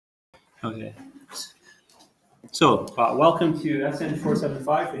Okay. So, welcome to SN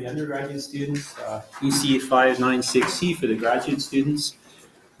 475 for the undergraduate students, EC 596C for the graduate students.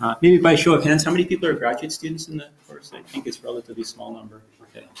 Maybe by show of hands, how many people are graduate students in the course? I think it's a relatively small number.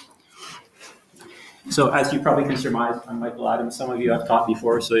 Okay. So, as you probably can surmise, I'm Michael Adams. Some of you I've taught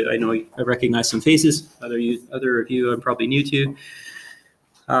before, so I know I recognize some faces. Other of you I'm probably new to.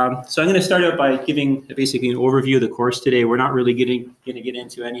 So I'm going to start out by giving basically an overview of the course today. We're not really going to get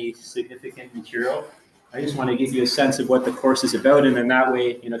into any significant material. I just want to give you a sense of what the course is about, and then that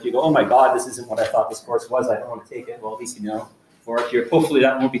way, if you go, oh my God, this isn't what I thought this course was, I don't want to take it, well, at least you know. Or if you're, hopefully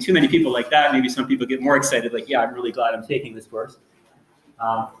that won't be too many people like that, maybe some people get more excited, like, yeah, I'm really glad I'm taking this course.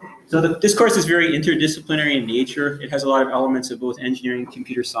 This course is very interdisciplinary in nature. It has a lot of elements of both engineering,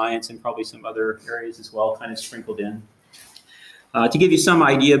 computer science, and probably some other areas as well, kind of sprinkled in. To give you some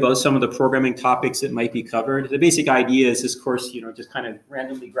idea about some of the programming topics that might be covered, the basic idea is this course, just kind of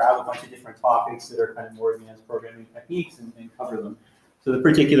randomly grab a bunch of different topics that are kind of more advanced programming techniques and cover them. So the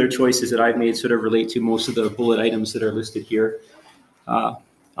particular choices that I've made sort of relate to most of the bullet items that are listed here. I'll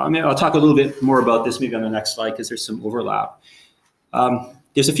talk a little bit more about this maybe on the next slide because there's some overlap.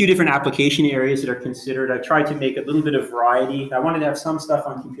 There's a few different application areas that are considered. I tried to make a little bit of variety. I wanted to have some stuff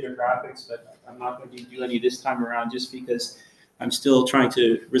on computer graphics, but I'm not going to do any this time around just because I'm still trying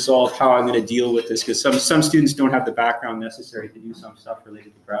to resolve how I'm going to deal with this because some students don't have the background necessary to do some stuff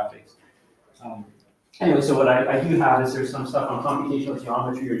related to graphics. Anyway, so what I do have is there's some stuff on computational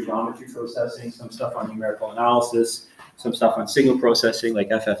geometry or geometry processing, some stuff on numerical analysis, some stuff on signal processing like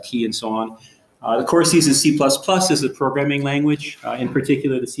FFT and so on. The course uses C++ as a programming language, in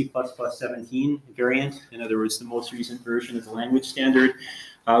particular the C++ 17 variant, in other words, the most recent version of the language standard.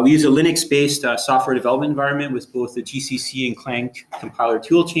 We use a Linux-based software development environment with both the GCC and Clang compiler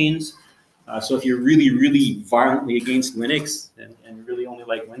tool chains. So if you're really, really violently against Linux and really only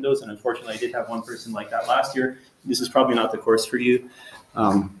like Windows, and unfortunately I did have one person like that last year, this is probably not the course for you.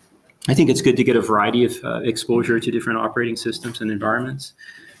 I think it's good to get a variety of exposure to different operating systems and environments.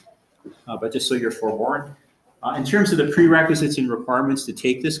 But just so you're forewarned. In terms of the prerequisites and requirements to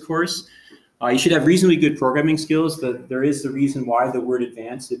take this course, you should have reasonably good programming skills. There is the reason why the word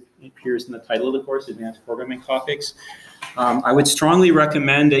advanced appears in the title of the course, Advanced Programming Topics. I would strongly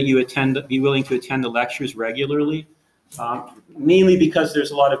recommend that you be willing to attend the lectures regularly, mainly because there's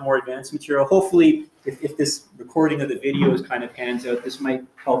a lot of more advanced material. Hopefully, if this recording of the videos kind of pans out, this might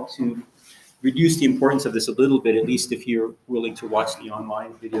help to reduce the importance of this a little bit, at least if you're willing to watch the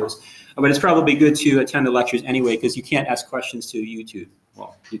online videos. But it's probably good to attend the lectures anyway, because you can't ask questions to YouTube.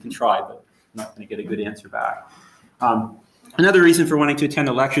 Well, you can try, but not going to get a good answer back. Another reason for wanting to attend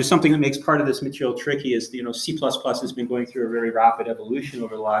the lectures, something that makes part of this material tricky is, C++ has been going through a very rapid evolution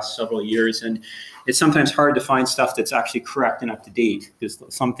over the last several years, and it's sometimes hard to find stuff that's actually correct and up to date, because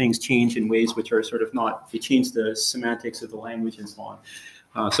some things change in ways which are sort of not, they change the semantics of the language and so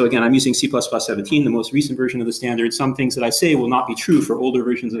on. So again, I'm using C++ 17, the most recent version of the standard. Some things that I say will not be true for older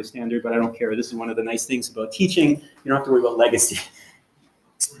versions of the standard, but I don't care. This is one of the nice things about teaching. You don't have to worry about legacy.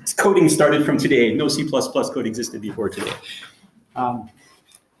 Coding started from today. No C++ code existed before today.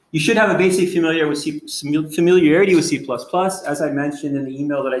 You should have a basic familiarity with C++. As I mentioned in the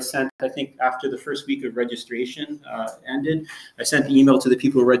email that I sent, I think after the first week of registration ended, I sent the email to the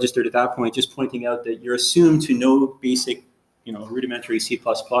people who registered at that point, just pointing out that you're assumed to know basic, rudimentary C++.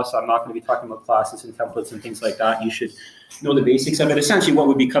 I'm not going to be talking about classes and templates and things like that. You should know the basics of it. Essentially what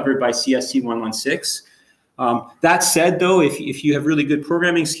would be covered by CSC 116. That said, though, if you have really good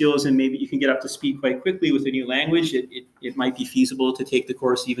programming skills and maybe you can get up to speed quite quickly with a new language, it might be feasible to take the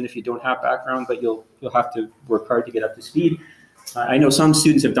course even if you don't have background, but you'll have to work hard to get up to speed. I know some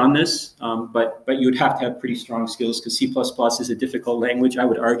students have done this, but you would have to have pretty strong skills because C++ is a difficult language. I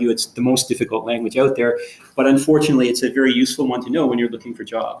would argue it's the most difficult language out there, but unfortunately it's a very useful one to know when you're looking for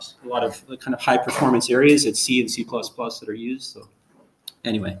jobs. A lot of kind of high performance areas, it's C and C++ that are used. So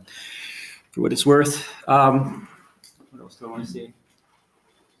anyway. For what it's worth. What else do I want to say?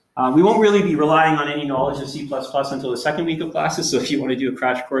 We won't really be relying on any knowledge of C++ until the second week of classes. So if you want to do a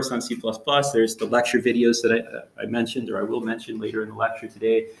crash course on C++, there's the lecture videos that I mentioned, or I will mention later in the lecture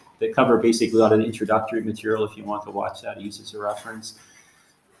today, that cover basically a lot of the introductory material if you want to watch that, use as a reference.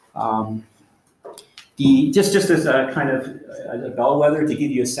 Just as a kind of a bellwether to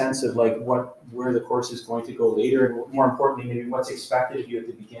give you a sense of like where the course is going to go later, and more importantly, maybe what's expected of you at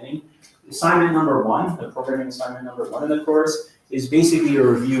the beginning. Assignment number 1, the programming assignment number 1 in the course, is basically a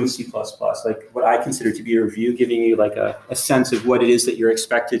review of C++, like what I consider to be a review, giving you like a sense of what it is that you're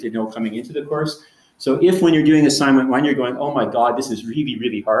expected to know coming into the course. So if when you're doing assignment 1, you're going, oh my God, this is really,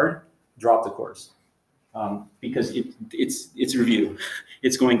 really hard, drop the course. because it's review.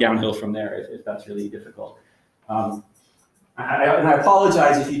 It's going downhill from there if that's really difficult. And I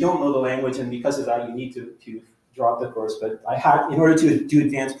apologize if you don't know the language, and because of that, you need to drop the course. But in order to do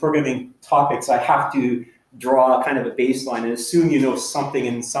advanced programming topics, I have to draw kind of a baseline and assume you know something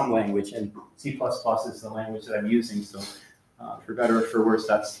in some language, and C++ is the language that I'm using. So for better or for worse,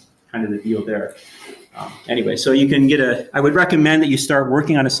 that's kind of the deal there. Anyway, so you can I would recommend that you start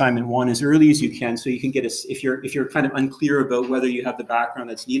working on assignment 1 as early as you can, so you can get if you're kind of unclear about whether you have the background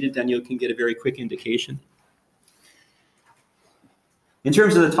that's needed, then you can get a very quick indication. In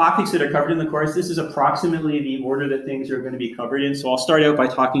terms of the topics that are covered in the course, this is approximately the order that things are going to be covered in. So I'll start out by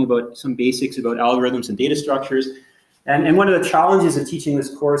talking about some basics about algorithms and data structures. And one of the challenges of teaching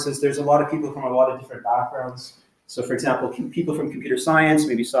this course is there's a lot of people from a lot of different backgrounds. So for example, people from computer science,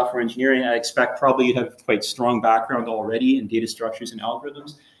 maybe software engineering, I expect probably you have quite strong background already in data structures and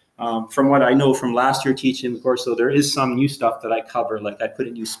algorithms. From what I know from last year teaching the course, though, there is some new stuff that I cover, like I put a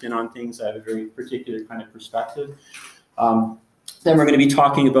new spin on things. I have a very particular kind of perspective. Then we're going to be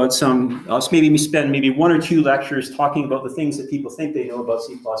talking about maybe we spend maybe 1 or 2 lectures talking about the things that people think they know about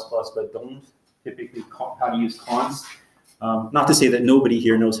C++ but don't, typically how to use const. Not to say that nobody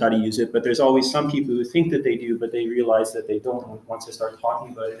here knows how to use it, but there's always some people who think that they do, but they realize that they don't once they start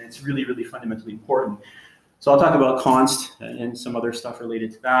talking about it, and it's really, really fundamentally important. So I'll talk about const and some other stuff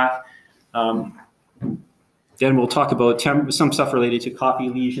related to that. Then we'll talk about some stuff related to copy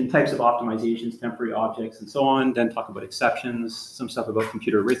lesion, types of optimizations, temporary objects, and so on. Then talk about exceptions, some stuff about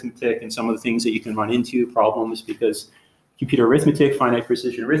computer arithmetic, and some of the things that you can run into, problems, because computer arithmetic, finite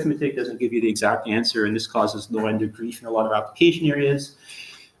precision arithmetic, doesn't give you the exact answer, and this causes no end of grief in a lot of application areas.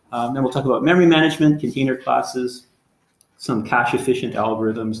 Then we'll talk about memory management, container classes, some cache-efficient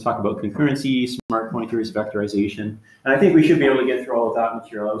algorithms, talk about concurrency, smart pointers, vectorization. And I think we should be able to get through all of that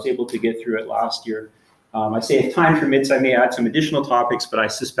material. I was able to get through it last year. I say if time permits, I may add some additional topics, but I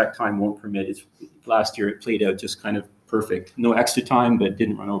suspect time won't permit. Last year it played out just kind of perfect. No extra time, but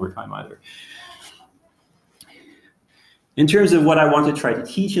didn't run over time either. In terms of what I want to try to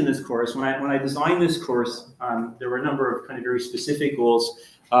teach in this course, when I designed this course, there were a number of kind of very specific goals.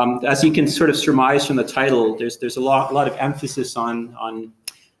 As you can sort of surmise from the title, there's a lot of emphasis on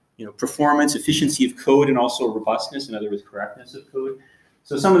performance, efficiency of code, and also robustness, in other words, correctness of code.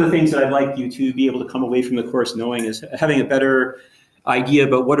 So some of the things that I'd like you to be able to come away from the course knowing is having a better idea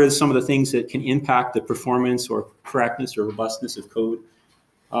about what are some of the things that can impact the performance or correctness or robustness of code.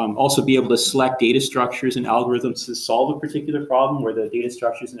 Also be able to select data structures and algorithms to solve a particular problem where the data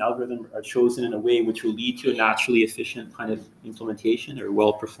structures and algorithms are chosen in a way which will lead to a naturally efficient kind of implementation or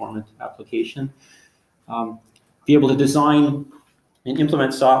well-performant application. Be able to design and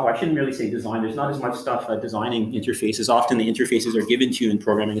implement software. I shouldn't really say design. There's not as much stuff designing interfaces. Often the interfaces are given to you in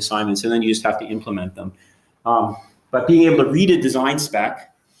programming assignments, and then you just have to implement them. But being able to read a design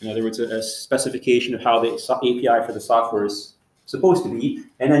spec, in other words, a specification of how the API for the software is supposed to be,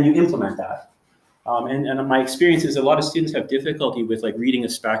 and then you implement that. And my experience is a lot of students have difficulty with reading a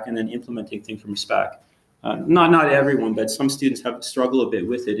spec and then implementing things from a spec. Not everyone, but some students struggle a bit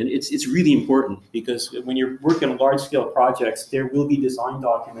with it. And it's really important because when you're working on large-scale projects, there will be design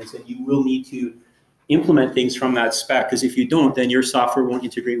documents and you will need to implement things from that spec, because if you don't, then your software won't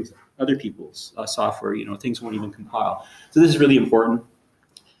integrate with other people's software. Things won't even compile. So this is really important.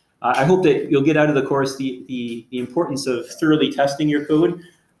 I hope that you'll get out of the course the importance of thoroughly testing your code.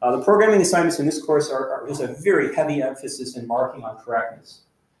 The programming assignments in this course there's a very heavy emphasis in marking on correctness.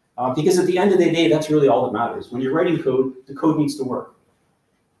 Because at the end of the day, that's really all that matters. When you're writing code, the code needs to work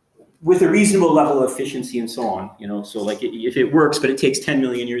with a reasonable level of efficiency and so on. So if it works, but it takes 10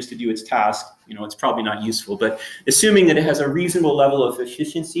 million years to do its task, it's probably not useful. But assuming that it has a reasonable level of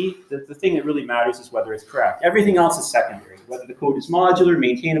efficiency, the thing that really matters is whether it's correct. Everything else is secondary. Whether the code is modular,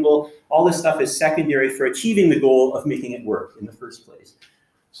 maintainable, all this stuff is secondary for achieving the goal of making it work in the first place.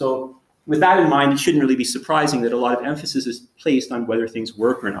 So with that in mind, it shouldn't really be surprising that a lot of emphasis is placed on whether things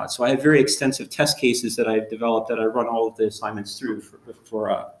work or not. So I have very extensive test cases that I've developed that I run all of the assignments through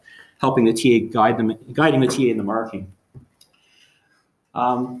for helping the TA guiding the TA in the marking.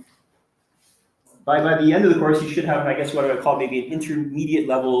 By the end of the course, you should have, I guess, what I would call maybe an intermediate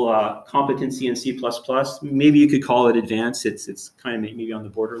level competency in C++. Maybe you could call it advanced. It's kind of maybe on the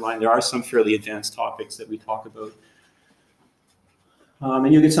borderline. There are some fairly advanced topics that we talk about.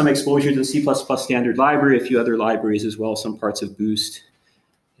 And you'll get some exposure to the C++ standard library, a few other libraries as well, some parts of Boost.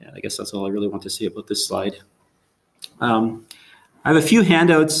 Yeah, I guess that's all I really want to say about this slide. I have a few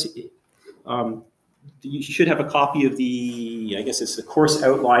handouts. You should have a copy of I guess it's the course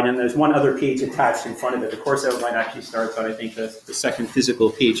outline, and there's one other page attached in front of it. The course outline actually starts on, I think, the second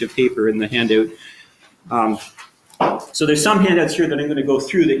physical page of paper in the handout. So there's some handouts here that I'm going to go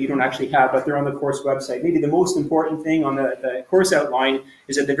through that you don't actually have, but they're on the course website. Maybe the most important thing on the course outline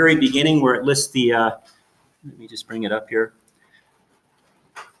is at the very beginning where it lists the, let me just bring it up here.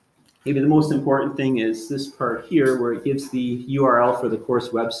 Maybe the most important thing is this part here where it gives the URL for the course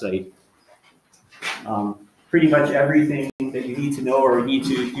website. Pretty much everything that you need to know or need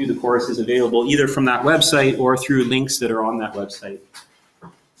to do the course is available either from that website or through links that are on that website.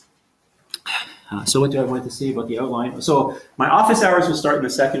 So what do I want to say about the outline? So my office hours will start in the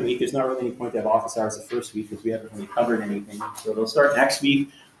second week. There's not really any point to have office hours the first week because we haven't really covered anything. So they'll start next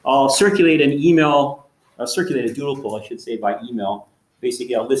week. I'll circulate an email, circulate a doodle poll, I should say, by email.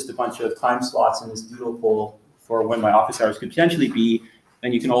 Basically, I'll list a bunch of time slots in this doodle poll for when my office hours could potentially be,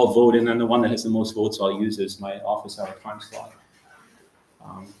 and you can all vote, and then the one that has the most votes I'll use as my office hour time slot.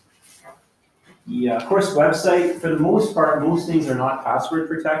 The course website, for the most part, most things are not password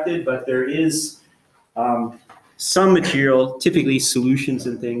protected, but there is some material, typically solutions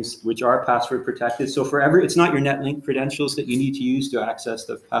and things, which are password protected. So for it's not your NetLink credentials that you need to use to access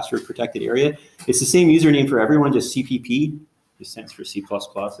the password protected area. It's the same username for everyone, just CPP. Just stands for C++. It's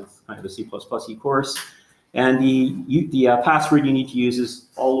kind of a C++y course. And the password you need to use is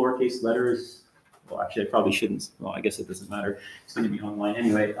all lowercase letters. Well, actually, I probably shouldn't. Well, I guess it doesn't matter. It's going to be online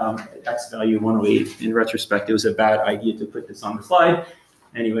anyway. X value 108. In retrospect, it was a bad idea to put this on the slide.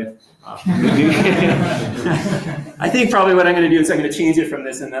 Anyway, I think probably what I'm going to do is I'm going to change it from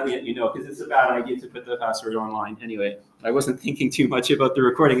this and then let you know, because it's a bad idea to put the password online. Anyway, I wasn't thinking too much about the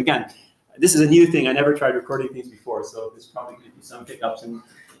recording. Again, this is a new thing. I never tried recording things before, so there's probably going to be some hiccups and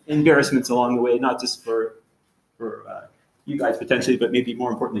embarrassments along the way, not just for you guys potentially, but maybe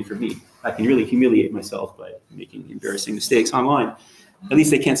more importantly for me. I can really humiliate myself by making embarrassing mistakes online. At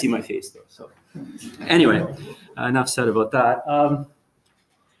least they can't see my face though. So anyway, enough said about that.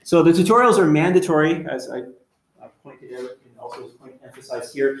 So the tutorials are mandatory, as I pointed out and also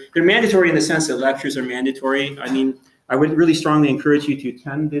emphasized here. They're mandatory in the sense that lectures are mandatory. I mean, I would really strongly encourage you to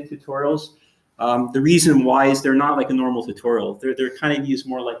attend the tutorials. The reason why is they're not like a normal tutorial. They're kind of used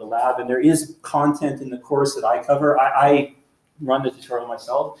more like a lab, and there is content in the course that I cover. I run the tutorial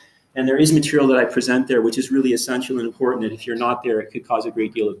myself, and there is material that I present there, which is really essential and important, that if you're not there, it could cause a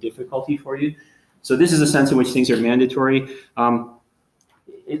great deal of difficulty for you. So this is a sense in which things are mandatory.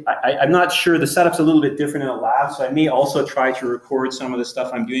 I'm not sure, the setup's a little bit different in a lab, so I may also try to record some of the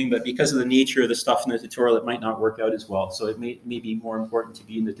stuff I'm doing, but because of the nature of the stuff in the tutorial, it might not work out as well. So it may be more important to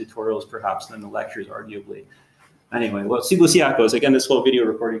be in the tutorials perhaps than the lectures, arguably. Anyway, we'll see how it goes. Again, this whole video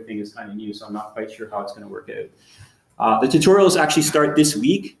recording thing is kind of new, so I'm not quite sure how it's going to work out. The tutorials actually start this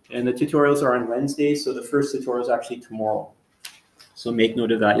week, and the tutorials are on Wednesday, so the first tutorial is actually tomorrow. So make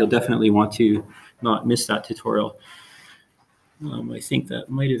note of that. You'll definitely want to not miss that tutorial. I think that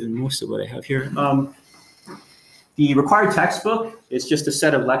might have been most of what I have here. The required textbook is just a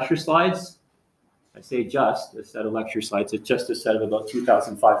set of lecture slides. I say just a set of lecture slides. It's just a set of about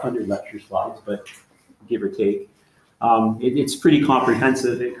 2,500 lecture slides, but give or take. It's pretty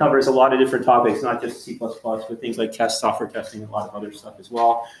comprehensive. It covers a lot of different topics, not just C++, but things like software testing, and a lot of other stuff as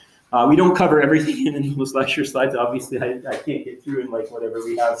well. We don't cover everything in those lecture slides. Obviously, I can't get through in like whatever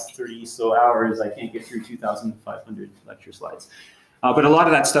we have 30 so hours. I can't get through 2,500 lecture slides. But a lot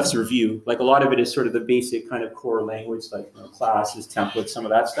of that stuff's review. Like a lot of it is sort of the basic kind of core language, like classes, templates, some of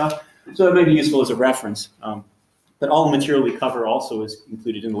that stuff. So it may be useful as a reference. But all the material we cover also is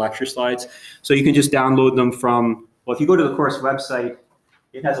included in the lecture slides. So you can just download them from, well, if you go to the course website,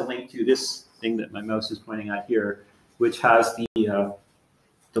 it has a link to this thing that my mouse is pointing at here, which has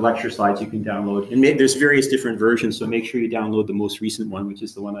the lecture slides you can download. And there's various different versions, so make sure you download the most recent one, which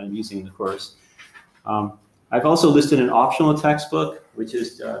is the one I'm using in the course. I've also listed an optional textbook, which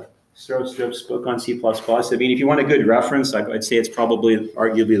is Stroup's book on C++. I mean, if you want a good reference, I'd say it's probably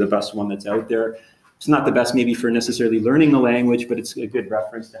arguably the best one that's out there. It's not the best maybe for necessarily learning the language, but it's a good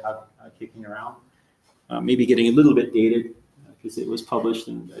reference to have kicking around. Maybe getting a little bit dated, because it was published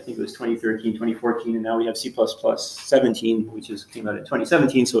in, I think it was 2013, 2014, and now we have C++ 17, which came out in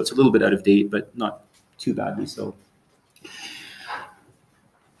 2017, so it's a little bit out of date, but not too badly so.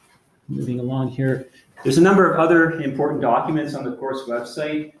 Moving along here. There's a number of other important documents on the course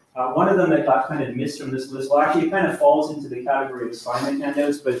website. One of them that got kind of missed from this list, well, actually it kind of falls into the category of assignment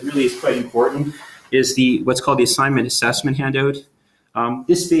handouts, but it really is quite important, is what's called the assignment assessment handout.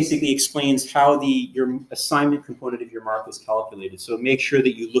 This basically explains how your assignment component of your mark is calculated. So make sure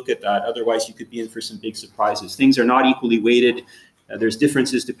that you look at that. Otherwise, you could be in for some big surprises. Things are not equally weighted. There's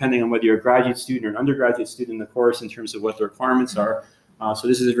differences depending on whether you're a graduate student or an undergraduate student in the course in terms of what the requirements are. So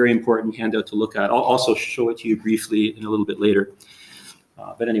this is a very important handout to look at. I'll also show it to you briefly in a little bit later.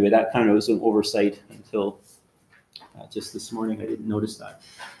 But anyway, that kind of was an oversight until just this morning. I didn't notice that.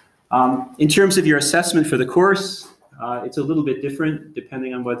 In terms of your assessment for the course, it's a little bit different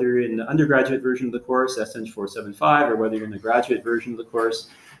depending on whether you're in the undergraduate version of the course, SENG 475, or whether you're in the graduate version of the course.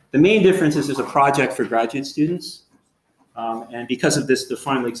 The main difference is there's a project for graduate students. And because of this, the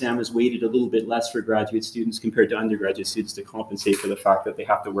final exam is weighted a little bit less for graduate students compared to undergraduate students to compensate for the fact that they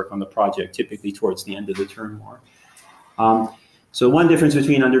have to work on the project typically towards the end of the term more. So one difference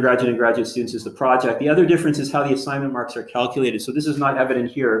between undergraduate and graduate students is the project. The other difference is how the assignment marks are calculated. So this is not evident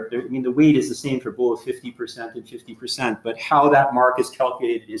here. I mean, the weight is the same for both 50% and 50%, but how that mark is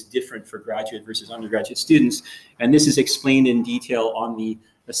calculated is different for graduate versus undergraduate students. And this is explained in detail on the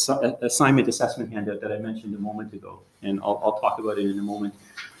assignment assessment handout that I mentioned a moment ago. And I'll talk about it in a moment.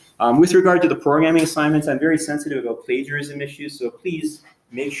 With regard to the programming assignments, I'm very sensitive about plagiarism issues. So please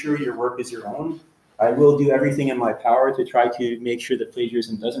make sure your work is your own. I will do everything in my power to try to make sure that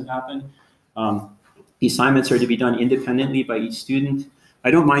plagiarism doesn't happen. The assignments are to be done independently by each student. I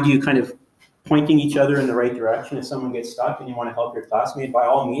don't mind you kind of pointing each other in the right direction. If someone gets stuck and you want to help your classmate, by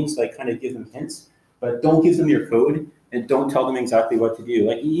all means, like kind of give them hints, but don't give them your code and don't tell them exactly what to do.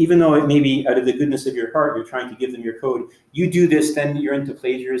 Like, even though it may be out of the goodness of your heart, you're trying to give them your code, you do this, then you're into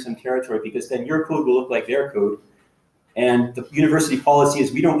plagiarism territory, because then your code will look like their code. And the university policy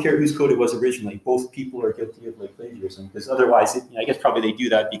is we don't care whose code it was originally. Both people are guilty of like plagiarism, because otherwise, I guess probably they do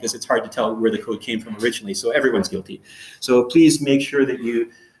that because it's hard to tell where the code came from originally. So everyone's guilty. So please make sure that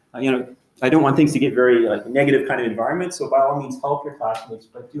you, I don't want things to get very like negative kind of environment. So by all means, help your classmates,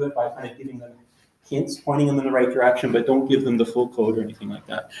 but do it by kind of giving them hints, pointing them in the right direction, but don't give them the full code or anything like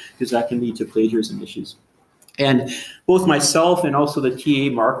that, because that can lead to plagiarism issues. And both myself and also the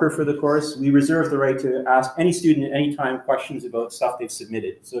TA marker for the course, we reserve the right to ask any student at any time questions about stuff they've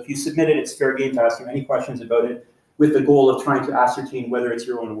submitted. So if you submit it, it's fair game to ask them any questions about it with the goal of trying to ascertain whether it's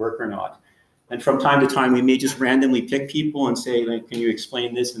your own work or not. And from time to time, we may just randomly pick people and say, like, can you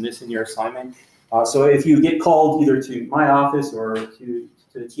explain this and this in your assignment? So if you get called either to my office or to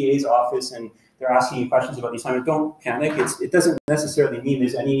the TA's office and they're asking you questions about the assignment, don't panic. It doesn't necessarily mean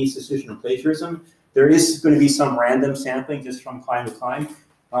there's any suspicion of plagiarism. There is going to be some random sampling just from time to time.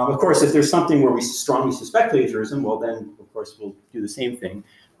 Of course, if there's something where we strongly suspect plagiarism, well, then, of course, we'll do the same thing.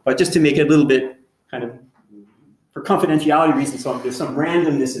 But just to make it a little bit kind of, for confidentiality reasons, there's some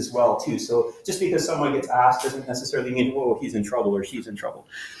randomness as well, too. So just because someone gets asked doesn't necessarily mean, whoa, he's in trouble or she's in trouble.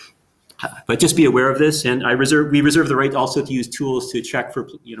 But just be aware of this. And we reserve the right also to use tools to check for,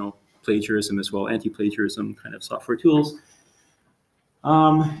 plagiarism as well, anti-plagiarism kind of software tools.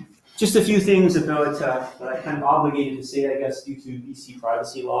 Just a few things about that I'm kind of obligated to say, I guess, due to BC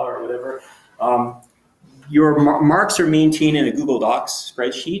privacy law or whatever. Your marks are maintained in a Google Docs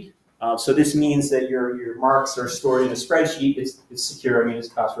spreadsheet. So this means that your marks are stored in a spreadsheet. It's secure. I mean, it's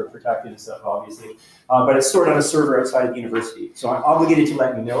password protected and stuff, obviously. But it's stored on a server outside of the university. So I'm obligated to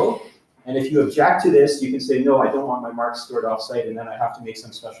let you know. And if you object to this, you can say, no, I don't want my marks stored offsite, and then I have to make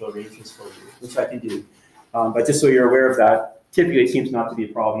some special arrangements for you, which I can do. But just so you're aware of that, typically it seems not to be a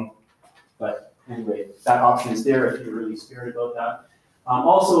problem. But anyway, that option is there if you're really scared about that.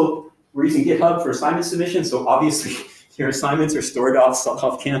 Also, we're using GitHub for assignment submission. So obviously, your assignments are stored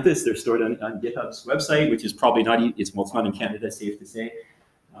off campus. They're stored on GitHub's website, which is probably not, it's not in Canada, safe to say.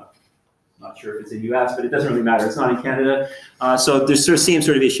 Not sure if it's in the US, but it doesn't really matter. It's not in Canada. So there's the same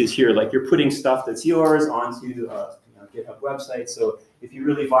sort of issues here. Like you're putting stuff that's yours onto GitHub website. So if you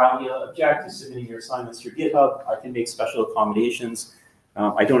really violently object to submitting your assignments through GitHub, I can make special accommodations.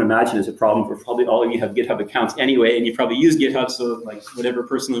 I don't imagine it's a problem for probably all of you have GitHub accounts anyway, and you probably use GitHub. So like whatever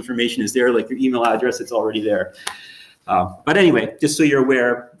personal information is there, like your email address, it's already there. But anyway, just so you're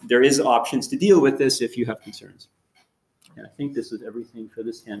aware, there is options to deal with this if you have concerns. And I think this is everything for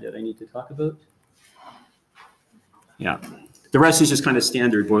this handout I need to talk about. Yeah, the rest is just kind of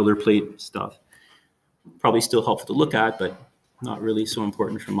standard boilerplate stuff. Probably still helpful to look at, but not really so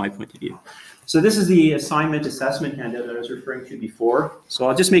important from my point of view. So this is the assignment assessment handout that I was referring to before. So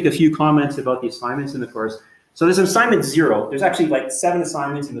I'll just make a few comments about the assignments in the course. So there's assignment 0. There's actually like 7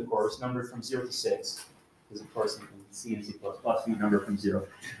 assignments in the course, numbered from 0 to 6. Because of course, C and C++ we number from 0.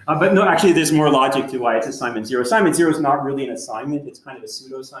 But no, actually there's more logic to why it's assignment 0. Assignment 0 is not really an assignment. It's kind of a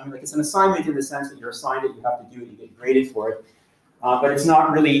pseudo assignment. Like it's an assignment in the sense that you're assigned it, you have to do it, you get graded for it. But it's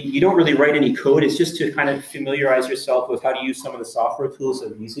not really, you don't really write any code. It's just to kind of familiarize yourself with how to use some of the software tools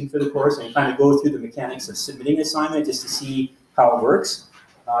that I'm using for the course and kind of go through the mechanics of submitting an assignment just to see how it works.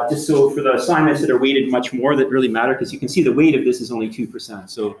 Just so for the assignments that are weighted much more that really matter, because you can see the weight of this is only 2%.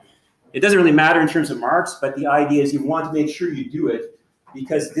 So it doesn't really matter in terms of marks, but the idea is you want to make sure you do it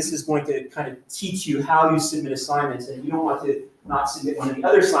because this is going to kind of teach you how you submit assignments, and you don't want to not submit one of the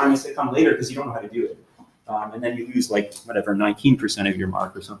other assignments that come later because you don't know how to do it. And then you lose like whatever 19% of your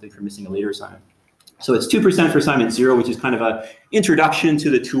mark or something for missing a later assignment. So it's 2% for assignment 0, which is kind of an introduction to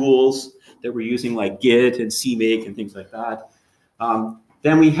the tools that we're using like Git and CMake and things like that.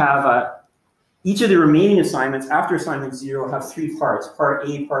 Then we have each of the remaining assignments after assignment 0 have 3 parts: part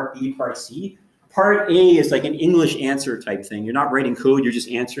A, part B, part C. Part A is like an English answer type thing. You're not writing code, you're just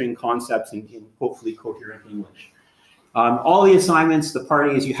answering concepts in hopefully coherent English. All the assignments, the part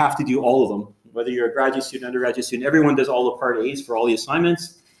A is you have to do all of them. Whether you're a graduate student, undergraduate student, everyone does all the part A's for all the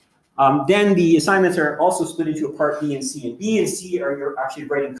assignments. Then the assignments are also split into a part B and C. And B and C are you're actually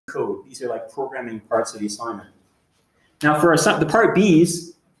writing code. These are like programming parts of the assignment. Now for the part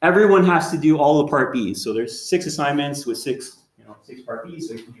B's, everyone has to do all the part B's. So there's 6 assignments with 6 part B's,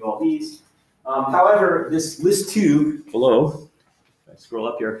 so you can do all these. However, this list 2 below, if I scroll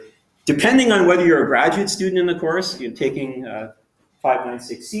up here, depending on whether you're a graduate student in the course, you're taking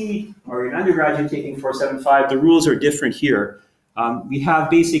 596C, or you're an undergraduate taking 475, the rules are different here. We have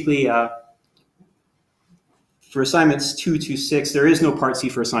basically, for assignments 2 to 6, there is no part C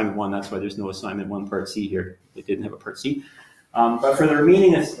for assignment 1. That's why there's no assignment 1 part C here. It didn't have a part C. But for the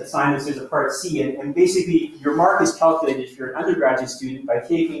remaining assignments, there's a part C. And basically, your mark is calculated if you're an undergraduate student by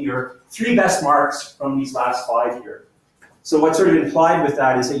taking your 3 best marks from these last 5 here. So what's sort of implied with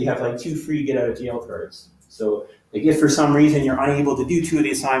that is that you have like 2 free get out of jail cards. So like if for some reason you're unable to do 2 of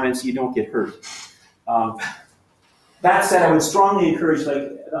the assignments, you don't get hurt. That said, I would strongly encourage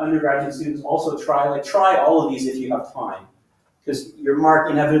like the undergraduate students also try all of these if you have time, because your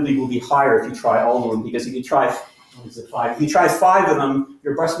mark inevitably will be higher if you try all of them. Because if you try, if you try 5 of them,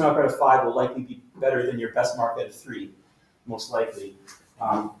 your best mark out of 5 will likely be better than your best mark out of 3, most likely.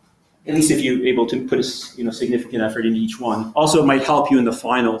 At least if you're able to put a significant effort into each one. Also, it might help you in the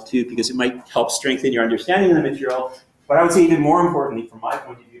final too, because it might help strengthen your understanding of the material. But I would say even more importantly, from my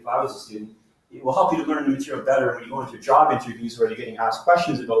point of view, if I was a student, it will help you to learn the material better when you go into job interviews where you're getting asked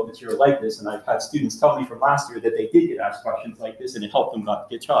questions about material like this. And I've had students tell me from last year that they did get asked questions like this and it helped them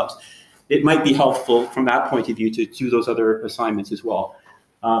get jobs. It might be helpful from that point of view to do those other assignments as well.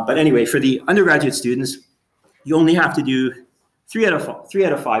 But anyway, for the undergraduate students, you only have to do 3 out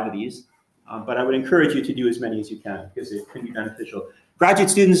of 5 of these. But I would encourage you to do as many as you can because it can be beneficial. Graduate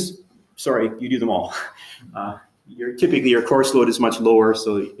students, sorry, you do them all. Typically your course load is much lower,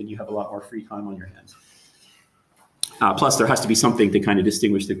 so you have a lot more free time on your hands. Plus, there has to be something to kind of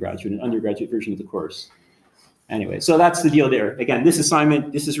distinguish the graduate and undergraduate version of the course. Anyway, so that's the deal there. Again, this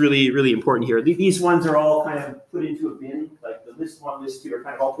assignment, this is really, really important here. These ones are all kind of put into a bin, like the list 1, list 2 are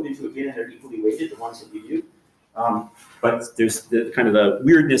kind of all put into a bin and they're equally weighted, the ones that you do. But there's the kind of the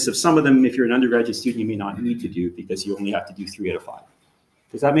weirdness of some of them. If you're an undergraduate student, you may not need to do because you only have to do 3 out of 5.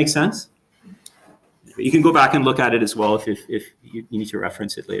 Does that make sense? You can go back and look at it as well if you need to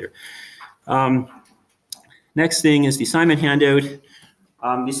reference it later. Next thing is the assignment handout.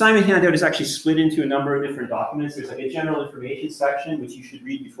 The assignment handout is actually split into a number of different documents. There's like a general information section, which you should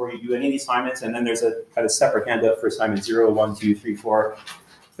read before you do any of the assignments. And then there's a kind of separate handout for assignment 0, 1, 2, 3, 4.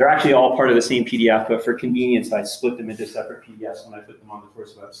 They're actually all part of the same PDF, but for convenience, I split them into separate PDFs when I put them on the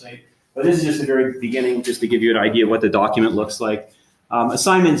course website. But this is just the very beginning, just to give you an idea of what the document looks like.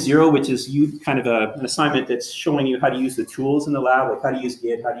 Assignment 0, which is kind of an assignment that's showing you how to use the tools in the lab, like how to use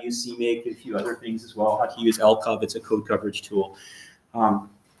Git, how to use CMake, and a few other things as well, how to use LCOV, it's a code coverage tool.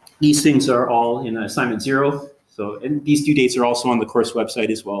 These things are all in assignment 0. And these due dates are also on the course website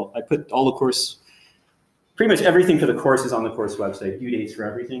as well. I put all the course, pretty much everything for the course is on the course website, due dates for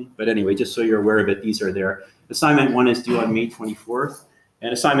everything. But anyway, just so you're aware of it, these are there. Assignment 1 is due on May 24th.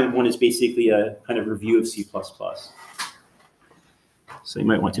 And assignment 1 is basically a kind of review of C++. So you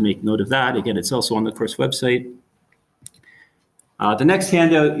might want to make note of that. Again, it's also on the course website. The next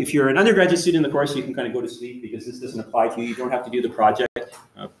handout, if you're an undergraduate student in the course, you can kind of go to sleep because this doesn't apply to you. You don't have to do the project.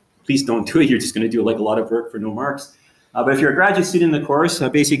 Please don't do it. You're just going to do like a lot of work for no marks. But if you're a graduate student in the course,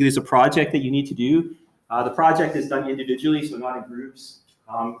 basically there's a project that you need to do. The project is done individually, so not in groups.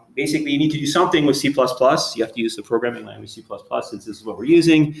 Basically, you need to do something with C++. You have to use the programming language C++, since this is what we're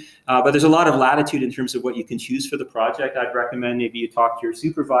using. But there's a lot of latitude in terms of what you can choose for the project. I'd recommend maybe you talk to your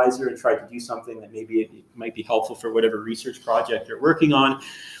supervisor and try to do something that maybe it might be helpful for whatever research project you're working on.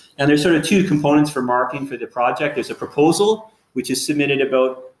 And there's sort of 2 components for marking for the project. There's a proposal, which is submitted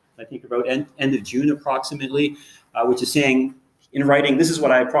about, I think, about end of June approximately, which is saying in writing, this is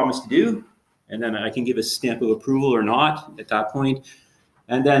what I promised to do. And then I can give a stamp of approval or not at that point.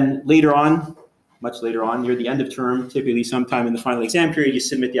 And then later on, much later on, near the end of term, typically sometime in the final exam period, you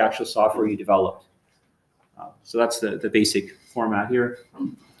submit the actual software you developed. So that's the basic format here.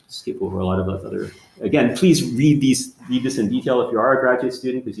 skip over a lot of those other. Again, please read this in detail if you are a graduate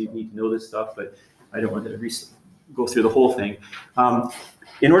student, because you need to know this stuff. But I don't want to go through the whole thing.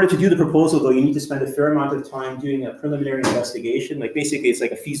 In order to do the proposal, though, you need to spend a fair amount of time doing a preliminary investigation. Like basically, it's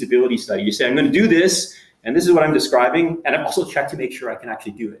like a feasibility study. You say, I'm going to do this, and this is what I'm describing, and I've also checked to make sure I can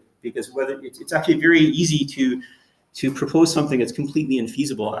actually do it. Because whether it's actually very easy to propose something that's completely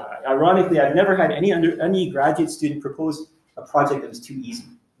infeasible. Ironically, I've never had any graduate student propose a project that was too easy.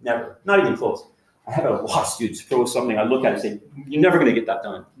 Never, not even close. I have a lot of students propose something. I look at it and say, you're never going to get that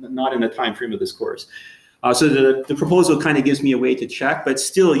done, not in the time frame of this course. So the proposal kind of gives me a way to check, but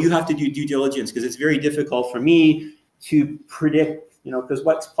still you have to do due diligence, because it's very difficult for me to predict, because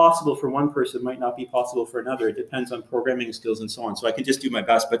what's possible for one person might not be possible for another. It depends on programming skills and so on. So I can just do my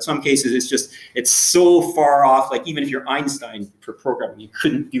best, but some cases it's so far off. Like even if you're Einstein for programming, you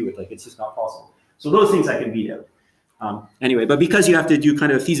couldn't do it. Like it's just not possible. So those things I can beat out. Anyway, but because you have to do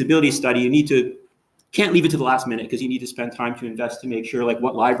kind of a feasibility study, can't leave it to the last minute, because you need to spend time to invest to make sure like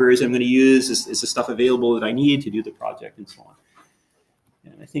what libraries I'm going to use, is the stuff available that I need to do the project and so on.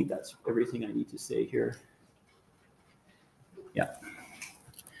 And I think that's everything I need to say here. Yeah.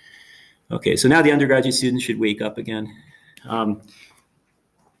 Okay, so now the undergraduate students should wake up again.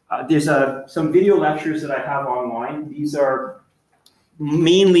 There's some video lectures that I have online. These are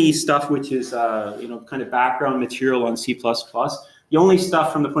mainly stuff which is kind of background material on C++. The only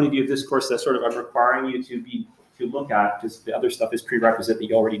stuff from the point of view of this course that sort of I'm requiring you to look at, because the other stuff is prerequisite that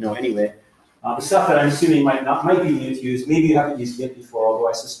you already know anyway. The stuff that I'm assuming might be new to use, maybe you haven't used Git before, although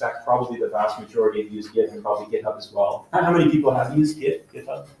I suspect probably the vast majority have used Git, and probably GitHub as well. How many people have used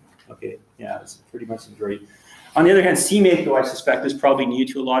GitHub? Okay, yeah, it's pretty much the majority. On the other hand, CMake, though, I suspect is probably new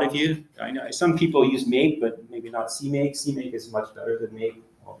to a lot of you. I know some people use Make, but maybe not CMake. CMake is much better than Make,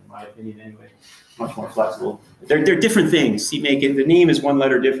 well, in my opinion anyway. Much more flexible. They're different things. CMake, the name is one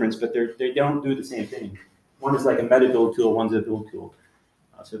letter difference, but they don't do the same thing. One is like a meta build tool, one's a build tool.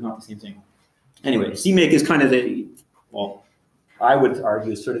 So it's not the same thing. Anyway, CMake is kind of I would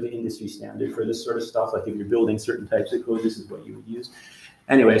argue is sort of the industry standard for this sort of stuff. Like if you're building certain types of code, this is what you would use.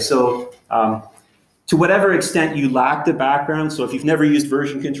 Anyway, so to whatever extent you lack the background, so if you've never used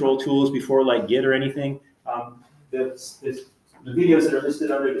version control tools before, like Git or anything, the videos that are listed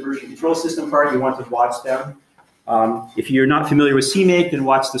under the version control system part, you want to watch them. If you're not familiar with CMake, then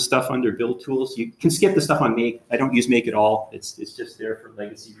watch the stuff under build tools. You can skip the stuff on Make. I don't use Make at all. It's just there for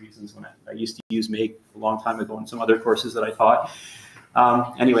legacy reasons. When I used to use Make a long time ago in some other courses that I taught.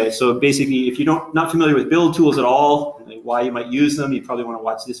 Anyway, so basically, if you're not familiar with build tools at all, like why you might use them, you probably want to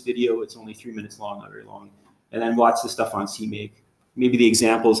watch this video. It's only 3 minutes long, not very long. And then watch the stuff on CMake. Maybe the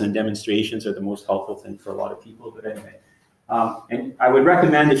examples and demonstrations are the most helpful thing for a lot of people, but anyway. And I would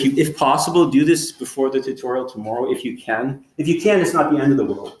recommend, if possible, do this before the tutorial tomorrow, if you can. If you can, it's not the end of the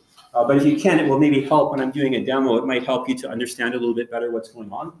world. But if you can, it will maybe help when I'm doing a demo. It might help you to understand a little bit better what's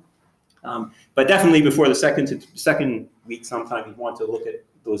going on. But definitely before the second week sometime, you want to look at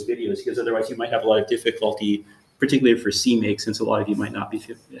those videos, because otherwise you might have a lot of difficulty, particularly for CMake, since a lot of you might not be.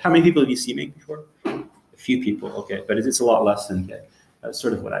 How many people have used CMake before? A few people, okay. But it's a lot less than Git. That's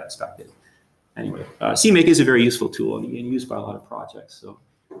sort of what I expected. Anyway, CMake is a very useful tool and used by a lot of projects. So,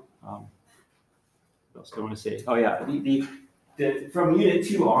 what else do I want to say? Oh yeah, from Unit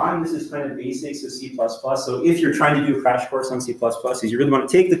 2 on, this is kind of basics of C++. So if you're trying to do a crash course on C++, if you really want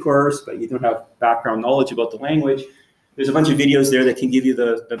to take the course, but you don't have background knowledge about the language, there's a bunch of videos there that can give you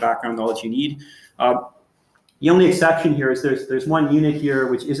the background knowledge you need. The only exception here is there's one unit here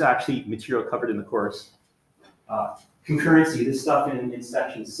which is actually material covered in the course. Concurrency, this stuff in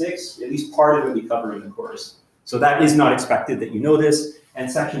section 6, at least part of it will be covered in the course. So that is not expected that you know this. And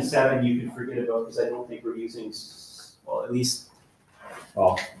section 7 you can forget about, because I don't think we're using, well, at least,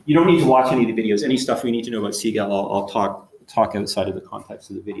 well, you don't need to watch any of the videos. Any stuff we need to know about CGAL, I'll talk outside of the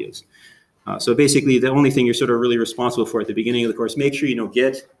context of the videos. So basically, the only thing you're sort of really responsible for at the beginning of the course, make sure you know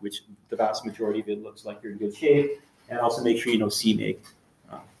Git, which the vast majority of it looks like you're in good shape, and also make sure you know CMake,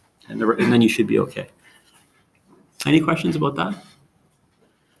 and then you should be okay. Any questions about that?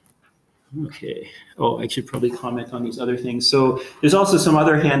 Okay. Oh, I should probably comment on these other things. So there's also some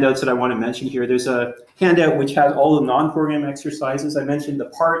other handouts that I want to mention here. There's a handout which has all the non-program exercises. I mentioned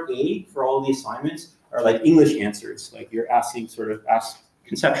the part A for all the assignments are like English answers, like you're asking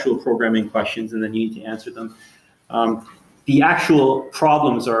conceptual programming questions and then you need to answer them. The actual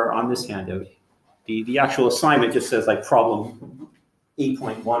problems are on this handout. The actual assignment just says like problem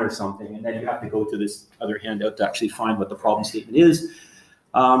 8.1 or something, and then you have to go to this other handout to actually find what the problem statement is.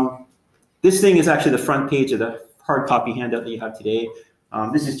 This thing is actually the front page of the hard copy handout that you have today.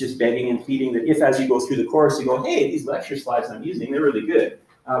 This is just begging and pleading that if, as you go through the course, you go, hey, these lecture slides I'm using, they're really good.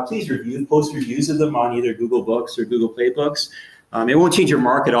 please post reviews of them on either Google Books or Google Play Books. It won't change your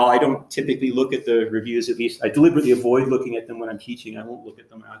mark at all. I don't typically look at the reviews, at least I deliberately avoid looking at them when I'm teaching. I won't look at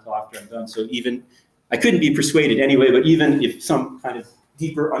them until after I'm done. So even, I couldn't be persuaded anyway, but even if some kind of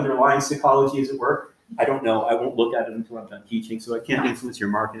deeper underlying psychology is at work, I don't know. I won't look at it until I'm done teaching, so I can't influence your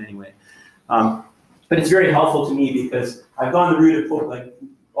mark in any way. But it's very helpful to me because I've gone the route of, like,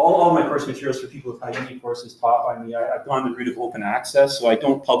 all my course materials for people who've had any courses taught by me, I've gone the route of open access, so I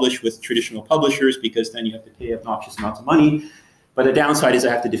don't publish with traditional publishers because then you have to pay obnoxious amounts of money. But the downside is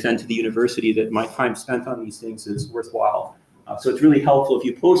I have to defend to the university that my time spent on these things is worthwhile. So it's really helpful if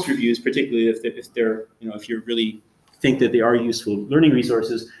you post reviews, particularly if they're, if you really think that they are useful learning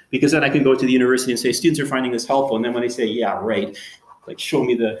resources, because then I can go to the university and say, students are finding this helpful. And then when they say, yeah, right, like show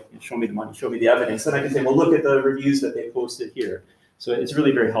me the money, show me the evidence, then I can say, well, look at the reviews that they posted here. So it's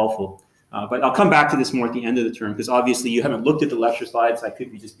really very helpful. But I'll come back to this more at the end of the term, because obviously you haven't looked at the lecture slides. I could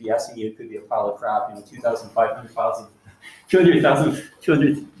be just BSing you. It could be a pile of crap, 2,500 files of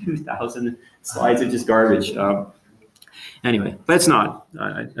 202,000 slides of just garbage. Anyway, but it's not.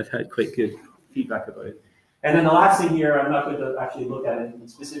 I've had quite good feedback about it. And then the last thing here, I'm not going to actually look at it in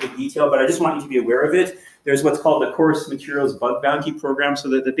specific detail, but I just want you to be aware of it. There's what's called the Course Materials Bug Bounty Program. So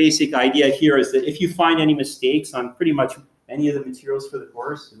that the basic idea here is that if you find any mistakes on pretty much any of the materials for the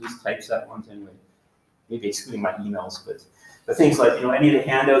course, at least typeset ones anyway, maybe excluding my emails, but things like any of the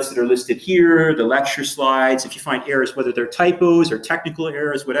handouts that are listed here, the lecture slides, if you find errors, whether they're typos or technical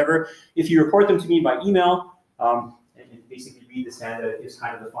errors, whatever, if you report them to me by email, and basically read this handout, it gives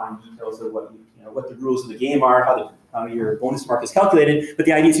kind of the fine details of what what the rules of the game are, how your bonus mark is calculated. But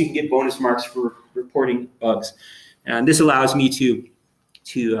the idea is you can get bonus marks for reporting bugs, and this allows me to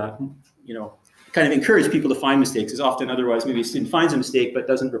kind of encourage people to find mistakes, because often otherwise maybe a student finds a mistake but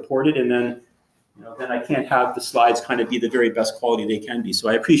doesn't report it, and then then I can't have the slides kind of be the very best quality they can be. So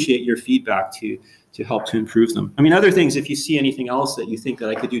I appreciate your feedback to help to improve them. I mean, other things, if you see anything else that you think that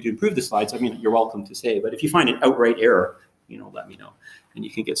I could do to improve the slides, I mean, you're welcome to say. But if you find an outright error, let me know, and you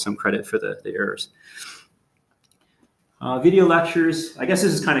can get some credit for the errors. Video lectures, I guess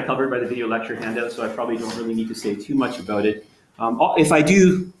this is kind of covered by the video lecture handout, so I probably don't really need to say too much about it.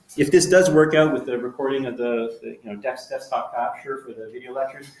 If this does work out with the recording of the desktop capture for the video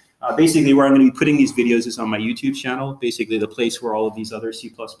lectures, basically where I'm going to be putting these videos is on my YouTube channel, basically the place where all of these other C++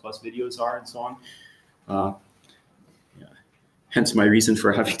 videos are and so on. Hence my reason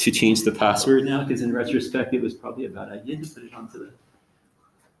for having to change the password now, because in retrospect it was probably a bad idea to put it onto the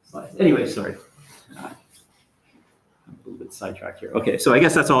slides. Anyway, sorry. I'm a little bit sidetracked here. Okay, so I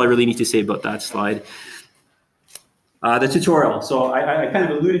guess that's all I really need to say about that slide. The tutorial. So I kind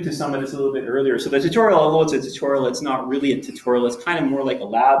of alluded to some of this a little bit earlier. So the tutorial, although it's a tutorial, it's not really a tutorial. It's kind of more like a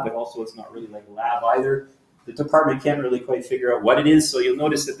lab, but also it's not really like a lab either. The department can't really quite figure out what it is. So you'll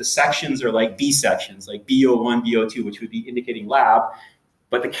notice that the sections are like B sections, like BO1, BO2, which would be indicating lab.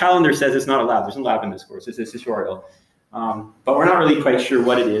 But the calendar says it's not a lab. There's no lab in this course. It's a tutorial. But we're not really quite sure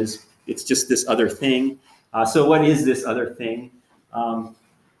what it is. It's just this other thing. So what is this other thing?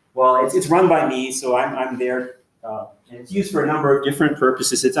 Well, it's run by me, so I'm there. And it's used for a number of different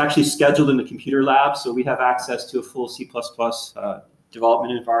purposes. It's actually scheduled in the computer lab, so we have access to a full C++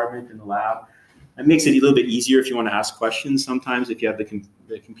 development environment in the lab. It makes it a little bit easier if you want to ask questions sometimes if you have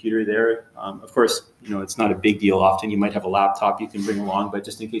the computer there. Of course, it's not a big deal. Often you might have a laptop you can bring along, but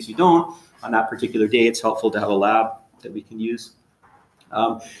just in case you don't, on that particular day, it's helpful to have a lab that we can use.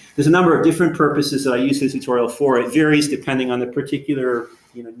 There's a number of different purposes that I use this tutorial for. It varies depending on the particular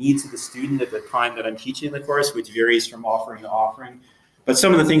needs of the student at the time that I'm teaching the course, which varies from offering to offering. But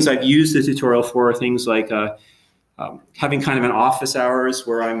some of the things I've used the tutorial for are things like having kind of an office hours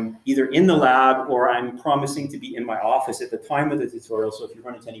where I'm either in the lab or I'm promising to be in my office at the time of the tutorial. So if you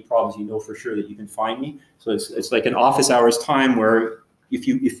run into any problems, you know for sure that you can find me. So it's like an office hours time where if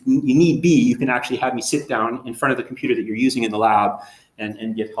you need be, you can actually have me sit down in front of the computer that you're using in the lab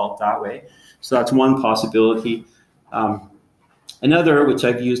and get help that way. So that's one possibility. Another, which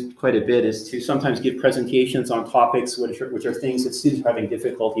I've used quite a bit, is to sometimes give presentations on topics which are things that students are having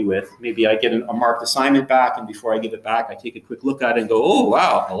difficulty with. Maybe I get a marked assignment back, and before I give it back, I take a quick look at it and go, oh,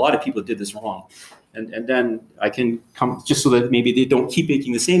 wow, a lot of people did this wrong. And then I can come, just so that maybe they don't keep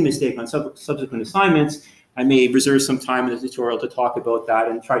making the same mistake on subsequent assignments, I may reserve some time in the tutorial to talk about that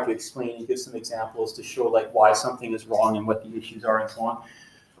and try to explain and give some examples to show like why something is wrong and what the issues are and so on.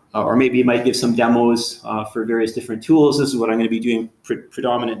 Or maybe you might give some demos for various different tools. This is what I'm going to be doing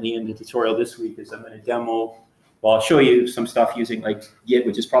predominantly in the tutorial this week. Is I'm going to demo. Well, I'll show you some stuff using like Git,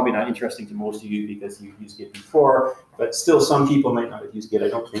 which is probably not interesting to most of you because you've used Git before. But still, some people might not have used Git. I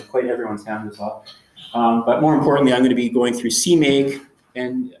don't think quite everyone's hand is off. But more importantly, I'm going to be going through CMake,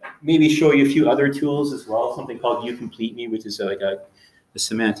 and maybe show you a few other tools as well, something called uCompleteMe, which is like a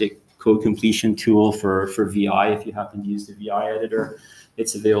semantic code completion tool for VI if you happen to use the VI editor.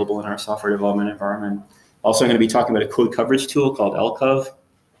 It's available in our software development environment. Also, I'm going to be talking about a code coverage tool called LCOV,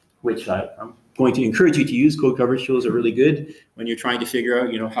 which I'm going to encourage you to use. Code coverage tools are really good when you're trying to figure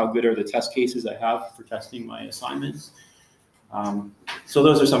out, how good are the test cases I have for testing my assignments. So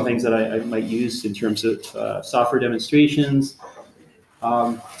those are some things that I might use in terms of software demonstrations.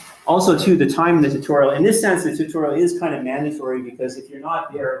 Also, too, the time in the tutorial. In this sense, the tutorial is kind of mandatory because if you're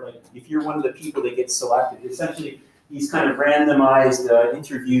not there, like if you're one of the people that gets selected, essentially these kind of randomized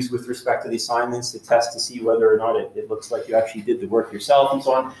interviews with respect to the assignments to test to see whether or not it looks like you actually did the work yourself and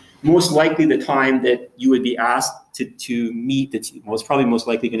so on. Most likely the time that you would be asked to meet, it's probably most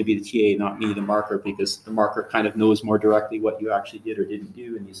likely going to be the TA, not me, the marker, because the marker kind of knows more directly what you actually did or didn't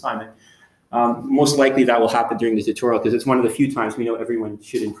do in the assignment. Most likely that will happen during the tutorial because it's one of the few times we know everyone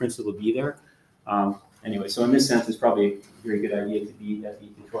should in principle be there. Anyway, so in this sense, it's probably a very good idea to be at the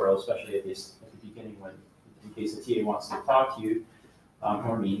tutorial, especially at the beginning when, in case the TA wants to talk to you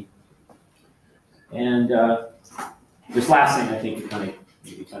or me. And this last thing I think is kind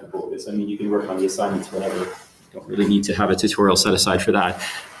of cool is, I mean, you can work on the assignments, whatever. You don't really need to have a tutorial set aside for that.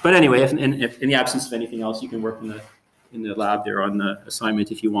 But anyway, if in the absence of anything else, you can work in the lab there on the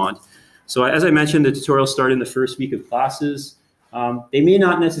assignment if you want. So as I mentioned, the tutorials start in the first week of classes. They may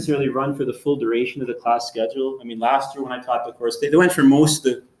not necessarily run for the full duration of the class schedule. I mean, last year when I taught the course, they went for most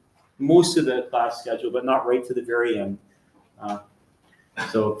of the class schedule, but not right to the very end.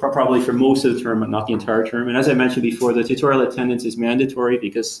 So probably for most of the term, but not the entire term. And as I mentioned before, the tutorial attendance is mandatory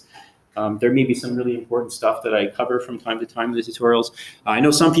because there may be some really important stuff that I cover from time to time in the tutorials. I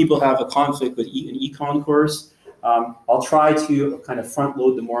know some people have a conflict with an econ course. I'll try to kind of front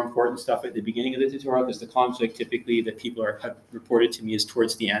load the more important stuff at the beginning of the tutorial because the conflict typically that people have reported to me is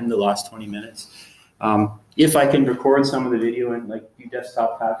towards the end, the last 20 minutes. If I can record some of the video and like do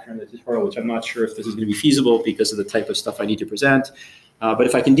desktop capture in the tutorial, which I'm not sure if this is going to be feasible because of the type of stuff I need to present. But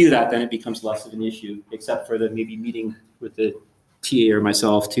if I can do that, then it becomes less of an issue, except for the maybe meeting with the TA or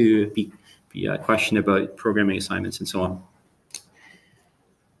myself to be a question about programming assignments and so on.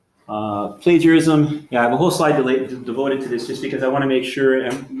 Plagiarism, yeah, I have a whole slide devoted to this just because I want to make sure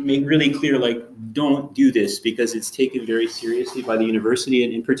and make really clear, like, don't do this because it's taken very seriously by the university,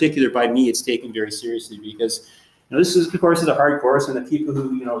 and in particular by me, it's taken very seriously because this is, of course, a hard course, and the people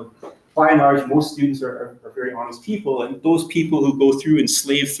who, by and large, most students are very honest people, and those people who go through and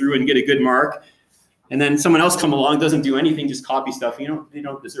slave through and get a good mark, and then someone else come along, doesn't do anything, just copy stuff, they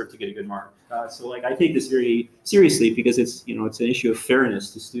don't deserve to get a good mark. So like I take this very seriously because it's, it's an issue of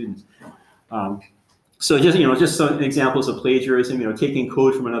fairness to students. So just some examples of plagiarism, taking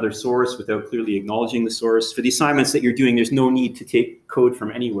code from another source without clearly acknowledging the source. For the assignments that you're doing, there's no need to take code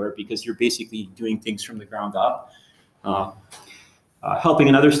from anywhere because you're basically doing things from the ground up. Helping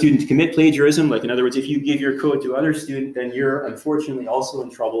another student to commit plagiarism, like in other words, if you give your code to another student, then you're unfortunately also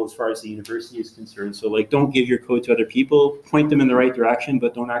in trouble as far as the university is concerned. So like, don't give your code to other people, point them in the right direction,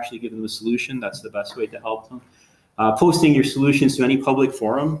 but don't actually give them a solution. That's the best way to help them. Posting your solutions to any public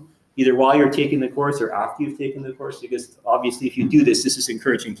forum, either while you're taking the course or after you've taken the course, because obviously if you do this, this is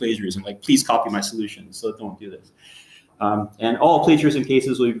encouraging plagiarism. Like, please copy my solution, so don't do this. And all plagiarism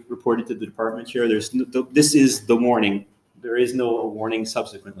cases will be reported to the department chair. This is the warning. There is no warning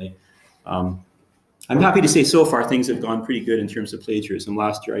subsequently. I'm happy to say so far things have gone pretty good in terms of plagiarism.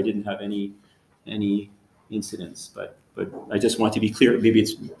 Last year I didn't have any incidents, but I just want to be clear. Maybe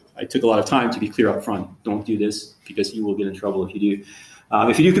I took a lot of time to be clear up front. Don't do this because you will get in trouble if you do.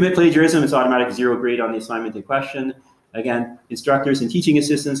 If you do commit plagiarism, it's automatic 0 grade on the assignment in question. Again, instructors and teaching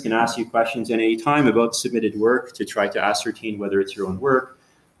assistants can ask you questions at any time about submitted work to try to ascertain whether it's your own work.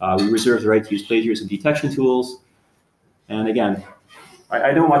 We reserve the right to use plagiarism detection tools. And again,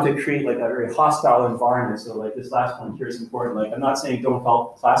 I don't want to create like a very hostile environment. So like this last one here is important. Like, I'm not saying don't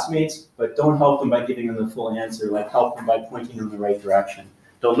help classmates, but don't help them by giving them the full answer. Like, help them by pointing them in the right direction.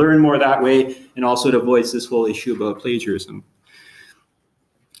 They'll learn more that way, and also it avoids this whole issue about plagiarism.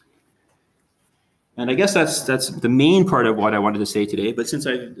 And I guess that's the main part of what I wanted to say today. But since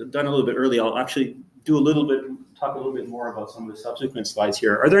I've done a little bit early, I'll actually talk a little bit more about some of the subsequent slides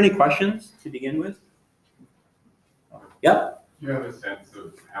here. Are there any questions to begin with? Yep. Do you have a sense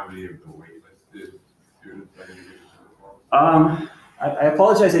of how many of the waitlisted students are going to get? I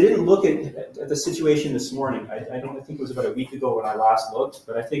apologize. I didn't look at the situation this morning. I think it was about a week ago when I last looked.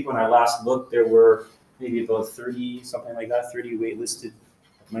 But I think when I last looked, there were maybe about 30, something like that, 30 waitlisted.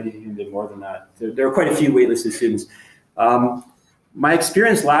 Might have even been more than that. There are quite a few waitlisted students. My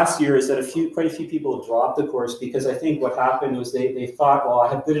experience last year is that quite a few people dropped the course because I think what happened was they thought, well,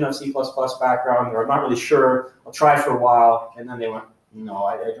 I have good enough C++ background, or I'm not really sure, I'll try for a while, and then they went, no,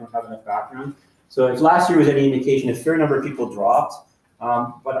 I don't have enough background. So if last year was any indication, a fair number of people dropped,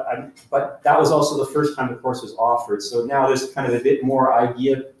 but that was also the first time the course was offered. So now there's kind of a bit more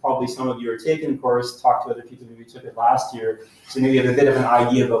idea. Probably some of you are taking the course, talk to other people who took it last year, so maybe you have a bit of an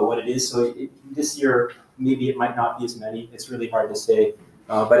idea about what it is. So this year, maybe it might not be as many. It's really hard to say,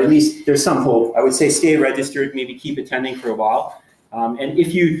 but at least there's some hope. I would say stay registered, maybe keep attending for a while. And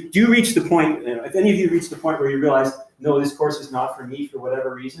if you do reach the point, if any of you reach the point where you realize, no, this course is not for me for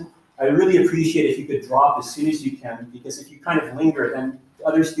whatever reason, I really appreciate if you could drop as soon as you can, because if you kind of linger, then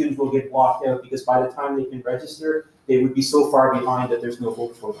other students will get blocked out, because by the time they can register, they would be so far behind that there's no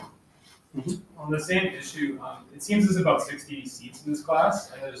hope for them. On the same issue, it seems there's about 60 seats in this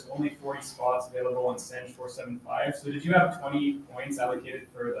class, and there's only 40 spots available on SENG 475. So did you have 20 points allocated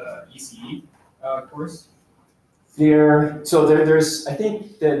for the ECE course? There's, I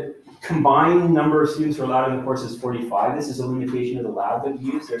think the combined number of students who are allowed in the course is 45. This is a limitation of the lab that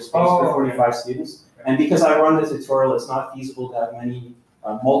we use. There's space for 45 students. And because I run the tutorial, it's not feasible to have many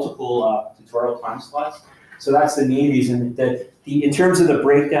multiple tutorial time slots. So that's the main reason that in terms of the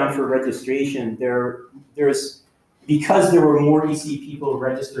breakdown for registration, there's because there were more EC people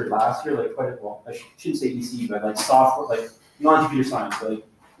registered last year, like well, I shouldn't say EC, but like software, like non-computer science, like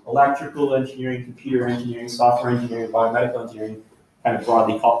electrical engineering, computer engineering, software engineering, biomedical engineering, kind of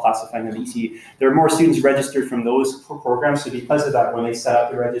broadly classifying them EC. There are more students registered from those programs, so because of that, when they set up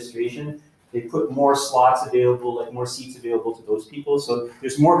the registration, they put more slots available, like more seats available to those people. So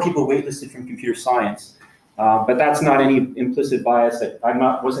there's more people waitlisted from computer science. But that's not any implicit bias. That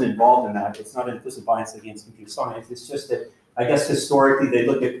wasn't involved in that. It's not an implicit bias against computer science. It's just that I guess historically they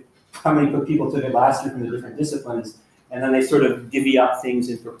look at how many people took it last year from the different disciplines, and then they sort of divvy up things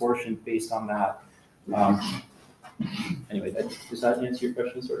in proportion based on that. Anyway, does that answer your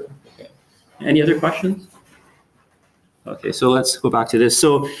question, sort of? Okay. Any other questions? Okay, so let's go back to this.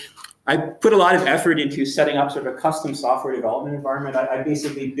 So I put a lot of effort into setting up sort of a custom software development environment. I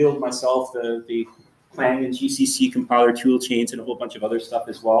basically build myself the Clang and GCC compiler tool chains and a whole bunch of other stuff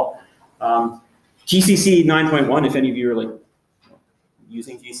as well. GCC 9.1, if any of you are like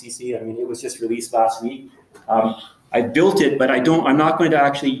using GCC, I mean, it was just released last week. I built it, but I'm not going to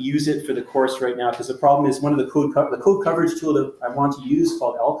actually use it for the course right now, because the problem is one of the code coverage tool that I want to use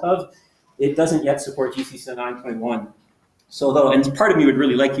called LCOV, it doesn't yet support GCC 9.1. So and part of me would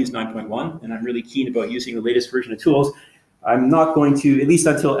really like to use 9.1, and I'm really keen about using the latest version of tools. I'm not going to, at least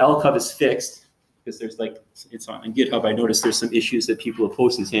until LCOV is fixed, because there's it's on GitHub, I noticed there's some issues that people have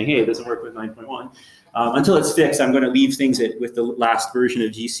posted saying, hey, it doesn't work with 9.1. Until it's fixed, I'm going to leave things with the last version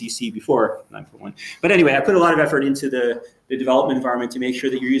of GCC before 9.1. But anyway, I put a lot of effort into the development environment to make sure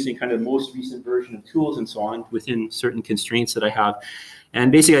that you're using kind of the most recent version of tools and so on within certain constraints that I have.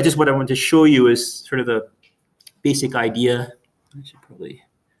 And basically, what I want to show you is sort of the basic idea. I should probably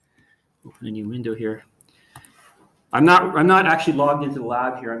open a new window here. I'm not actually logged into the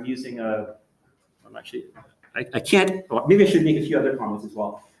lab here. I'm using I can't, well, maybe I should make a few other comments as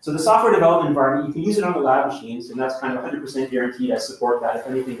well. So the software development environment, you can use it on the lab machines, and that's kind of 100% guaranteed. I support that. If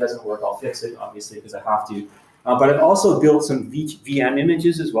anything doesn't work, I'll fix it, obviously, because I have to. But I've also built some VM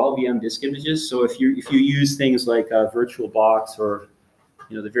images as well, VM disk images. So if you use things like VirtualBox or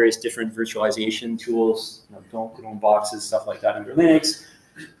the various different virtualization tools, Dome boxes, stuff like that under Linux,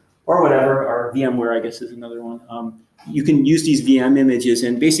 or whatever, or VMware, I guess is another one. You can use these VM images,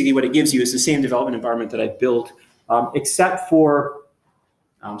 and basically what it gives you is the same development environment that I built, except for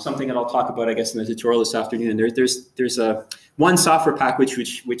something that I'll talk about, I guess, in the tutorial this afternoon. There's one software package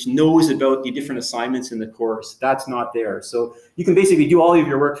which knows about the different assignments in the course. That's not there. So you can basically do all of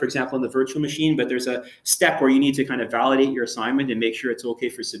your work, for example, in the virtual machine, but there's a step where you need to kind of validate your assignment and make sure it's okay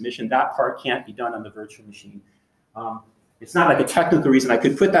for submission. That part can't be done on the virtual machine. It's not like a technical reason. I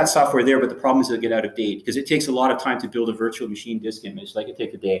could put that software there, but the problem is it'll get out of date because it takes a lot of time to build a virtual machine disk image. Like it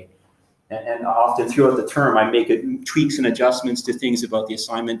takes a day. And often throughout the term, I make tweaks and adjustments to things about the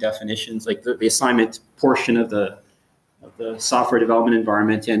assignment definitions, like the assignment portion of the software development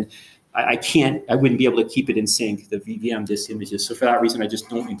environment. And I wouldn't be able to keep it in sync, the VM disk images. So for that reason, I just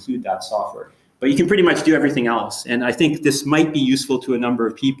don't include that software. But you can pretty much do everything else. And I think this might be useful to a number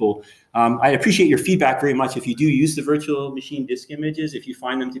of people. I appreciate your feedback very much. If you do use the virtual machine disk images, if you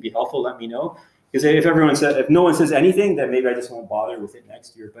find them to be helpful, let me know. Because if no one says anything, then maybe I just won't bother with it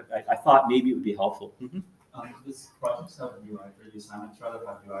next year. But I thought maybe it would be helpful. Does projects have UI for the assignments rather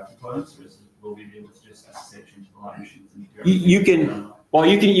have UI components, or will we be able to just SSH into the lab machines and do You can, well,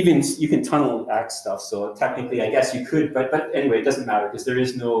 you can tunnel X stuff. So technically, I guess you could, but anyway, it doesn't matter because there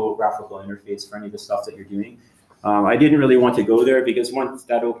is no graphical interface for any of the stuff that you're doing. I didn't really want to go there because once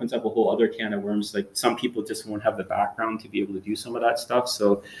that opens up a whole other can of worms, like some people just won't have the background to be able to do some of that stuff.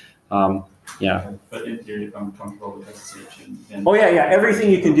 So yeah. But in theory, if I'm comfortable with SSH and oh yeah, everything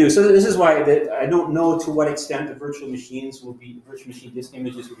you can do. So this is why I don't know to what extent the virtual machine disk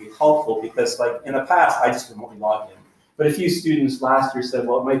images will be helpful, because like in the past, I just remotely logged in. But a few students last year said,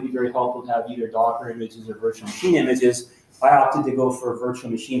 well, it might be very helpful to have either Docker images or virtual machine images. I opted to go for a virtual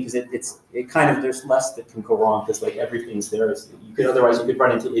machine because it kind of, there's less that can go wrong because like everything's there. Otherwise you could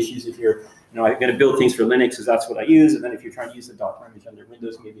run into issues if you're, I'm going to build things for Linux because that's what I use, and then if you're trying to use the Docker image under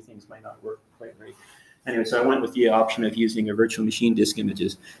Windows, maybe things might not work quite right. Anyway, so I went with the option of using a virtual machine disk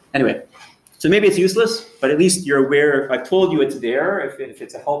images. Anyway, so maybe it's useless, but at least you're aware. I've told you it's there. If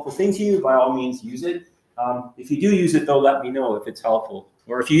it's a helpful thing to you, by all means use it. If you do use it, though, let me know if it's helpful.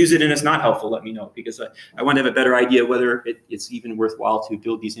 Or if you use it and it's not helpful, let me know, because I want to have a better idea whether it's even worthwhile to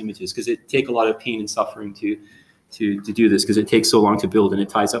build these images, because it takes a lot of pain and suffering to do this, because it takes so long to build and it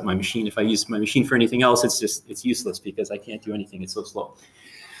ties up my machine. If I use my machine for anything else, it's useless because I can't do anything. It's so slow.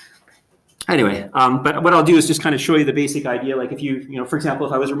 Anyway, but what I'll do is just kind of show you the basic idea. Like if you for example,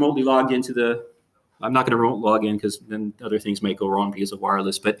 if I was remotely logged into I'm not going to remote log in because then other things might go wrong because of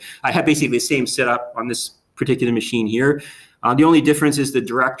wireless, but I have basically the same setup on this particular machine here. The only difference is the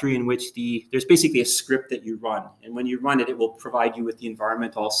directory in which there's basically a script that you run. And when you run it, it will provide you with the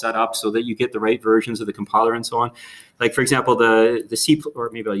environment all set up so that you get the right versions of the compiler and so on. Like, for example, the C, or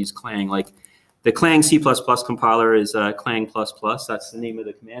maybe I'll use Clang. Like the Clang C++ compiler is Clang++. That's the name of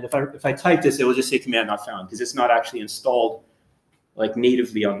the command. If I type this, it will just say command not found because it's not actually installed like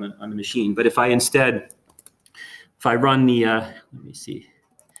natively on the machine. But if I run the, let me see,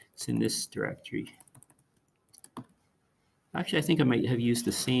 it's in this directory. Actually, I think I might have used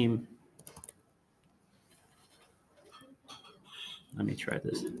the same. Let me try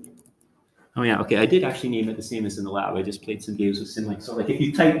this. Oh yeah, okay, I did actually name it the same as in the lab. I just played some games with Symlink. So like if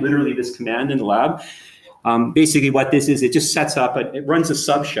you type literally this command in the lab, basically what this is, it just sets up, it runs a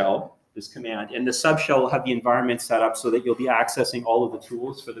subshell, this command, and the subshell will have the environment set up so that you'll be accessing all of the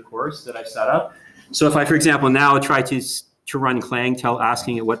tools for the course that I've set up. So if I, for example, now try to run Clang,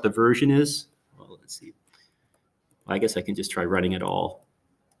 asking it what the version is, well, let's see. I guess I can just try running it all.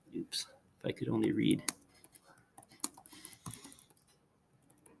 Oops, if I could only read.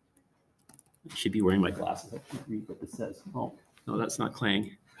 I should be wearing my glasses. I can't read what this says. Oh, no, that's not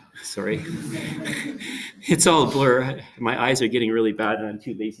Clang. Sorry. It's all a blur. My eyes are getting really bad and I'm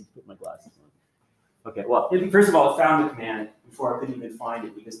too lazy to put my glasses on. Okay, well, first of all, I found the command before I could even find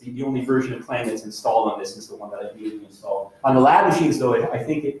it because the only version of Clang that's installed on this is the one that I immediately installed. On the lab machines, though, I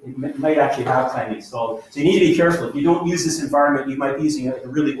think it might actually have Clang installed. So you need to be careful. If you don't use this environment, you might be using a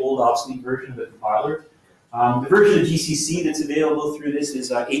really old, obsolete version of the compiler. The version of GCC that's available through this is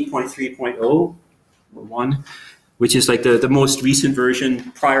 8.3.0 or 1, which is like the most recent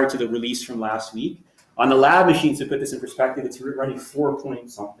version prior to the release from last week. On the lab machines, to put this in perspective, it's running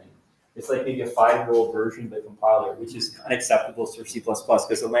 4-point-something. It's like maybe a 5-year-old version of the compiler, which is unacceptable for C++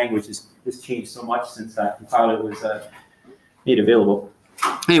 because the language has changed so much since that compiler was made available.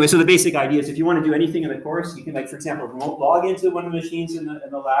 Anyway, so the basic idea is if you want to do anything in the course, you can, like, for example, remote log into one of the machines in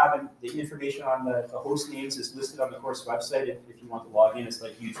the lab, and the information on the host names is listed on the course website. If you want to log in, it's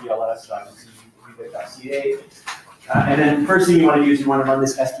like utls.ca. And then first thing you want to do is you want to run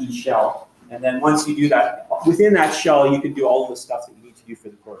this SDE shell. And then once you do that, within that shell, you can do all of the stuff that you need to do for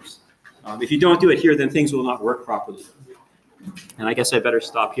the course. If you don't do it here, then things will not work properly. And I guess I better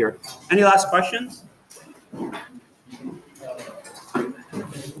stop here. Any last questions?